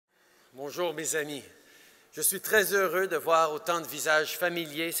Bonjour mes amis. Je suis très heureux de voir autant de visages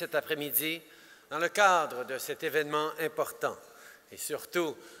familiers cet après-midi dans le cadre de cet événement important et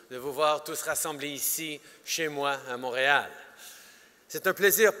surtout de vous voir tous rassemblés ici, chez moi, à Montréal. C'est un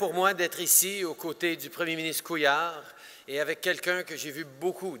plaisir pour moi d'être ici aux côtés du premier ministre Couillard et avec quelqu'un que j'ai vu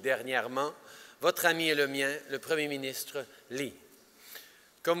beaucoup dernièrement, votre ami et le mien, le premier ministre Li.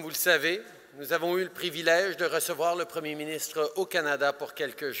 Comme vous le savez, nous avons eu le privilège de recevoir le premier ministre au Canada pour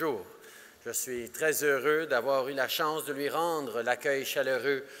quelques jours. Je suis très heureux d'avoir eu la chance de lui rendre l'accueil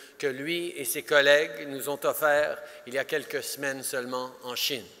chaleureux que lui et ses collègues nous ont offert il y a quelques semaines seulement en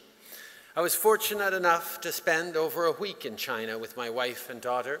Chine. I was fortunate enough to spend over a week in China with my wife and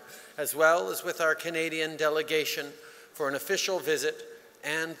daughter, as well as with our Canadian delegation for an official visit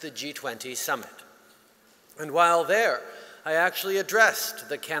and the G20 summit. And while there, I actually addressed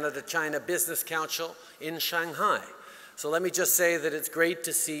the Canada-China Business Council in Shanghai. So let me just say that it's great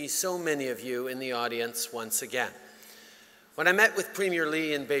to see so many of you in the audience once again. When I met with Premier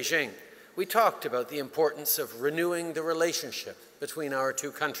Li in Beijing, we talked about the importance of renewing the relationship between our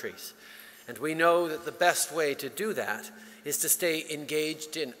two countries. And we know that the best way to do that is to stay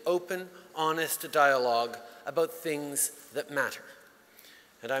engaged in open, honest dialogue about things that matter.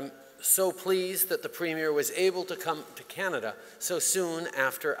 And I'm so pleased that the Premier was able to come to Canada so soon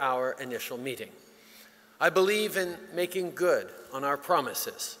after our initial meeting. I believe in making good on our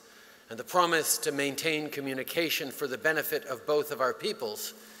promises, and the promise to maintain communication for the benefit of both of our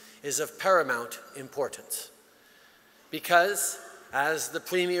peoples is of paramount importance. Because, as the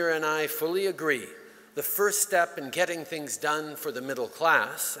Premier and I fully agree, the first step in getting things done for the middle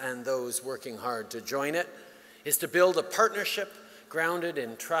class and those working hard to join it is to build a partnership grounded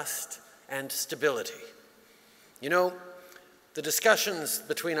in trust and stability. You know, the discussions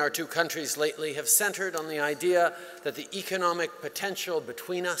between our two countries lately have centered on the idea that the economic potential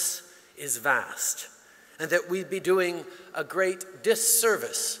between us is vast, and that we'd be doing a great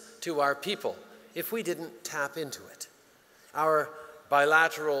disservice to our people if we didn't tap into it. Our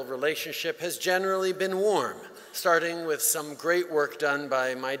bilateral relationship has generally been warm, starting with some great work done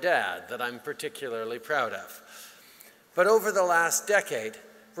by my dad that I'm particularly proud of. But over the last decade,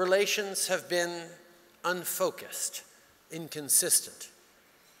 relations have been unfocused, inconsistent.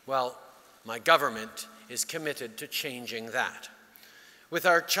 Well, my government is committed to changing that. With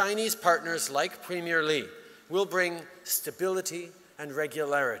our Chinese partners like Premier Li, we'll bring stability and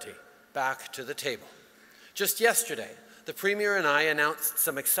regularity back to the table. Just yesterday, the Premier and I announced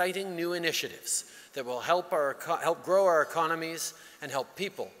some exciting new initiatives that will help grow our economies and help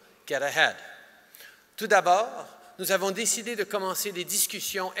people get ahead. Tout d'abord, nous avons décidé de commencer des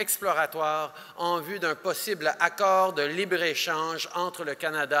discussions exploratoires en vue d'un possible accord de libre-échange entre le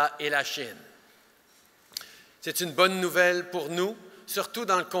Canada et la Chine. C'est une bonne nouvelle pour nous, surtout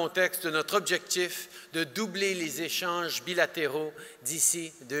dans le contexte de notre objectif de doubler les échanges bilatéraux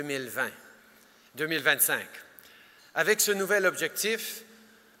d'ici 2025. Avec ce nouvel objectif,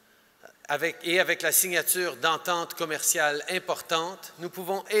 avec la signature d'ententes commerciales importantes, nous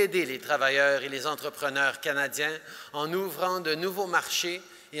pouvons aider les travailleurs et les entrepreneurs canadiens en ouvrant de nouveaux marchés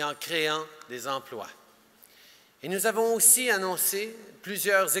et en créant des emplois. Et nous avons aussi annoncé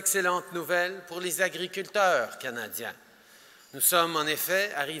plusieurs excellentes nouvelles pour les agriculteurs canadiens. Nous sommes en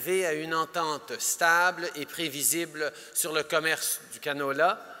effet arrivés à une entente stable et prévisible sur le commerce du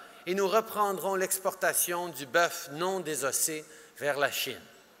canola et nous reprendrons l'exportation du bœuf non désossé vers la Chine.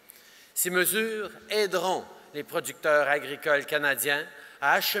 Ces mesures aideront les producteurs agricoles canadiens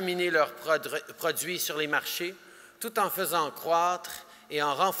à acheminer leurs produits sur les marchés tout en faisant croître et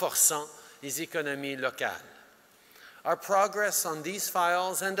en renforçant les économies locales. Our progress on these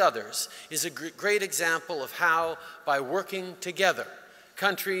files and others is a great example of how, by working together,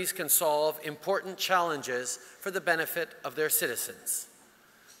 countries can solve important challenges for the benefit of their citizens.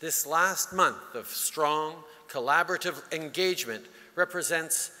 This last month of strong, collaborative engagement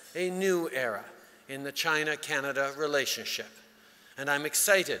represents a new era in the China-Canada relationship, and I'm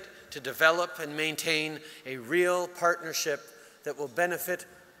excited to develop and maintain a real partnership that will benefit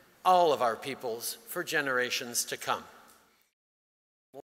all of our peoples for generations to come.